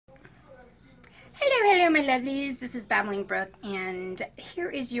my lovelies, this is Babbling Brooke, and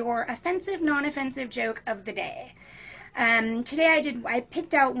here is your offensive, non-offensive joke of the day. Today I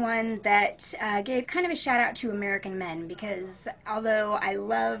picked out one that gave kind of a shout out to American men, because although I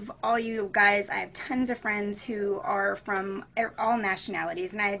love all you guys, I have tons of friends who are from all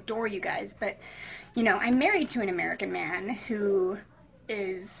nationalities, and I adore you guys, but, you know, I'm married to an American man who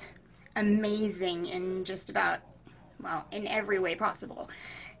is amazing in just about, well, in every way possible.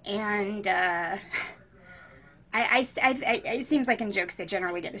 And it seems like in jokes they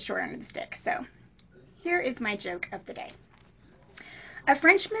generally get the short end of the stick. So here is my joke of the day. A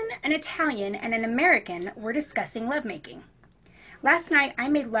Frenchman, an Italian, and an American were discussing lovemaking. Last night I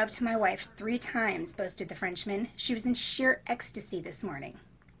made love to my wife 3 times, boasted the Frenchman. She was in sheer ecstasy this morning.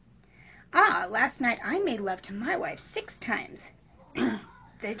 Ah, last night I made love to my wife 6 times, the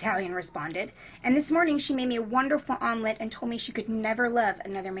Italian responded, and this morning she made me a wonderful omelet and told me she could never love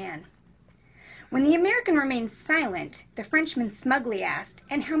another man. When the American remained silent, the Frenchman smugly asked,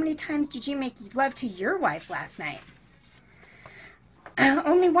 and how many times did you make love to your wife last night?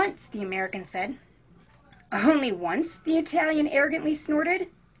 Only once, the American said. Only once, the Italian arrogantly snorted.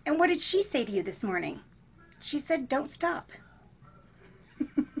 And what did she say to you this morning? She said, don't stop.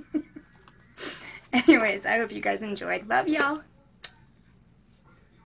 Anyways, I hope you guys enjoyed. Love y'all.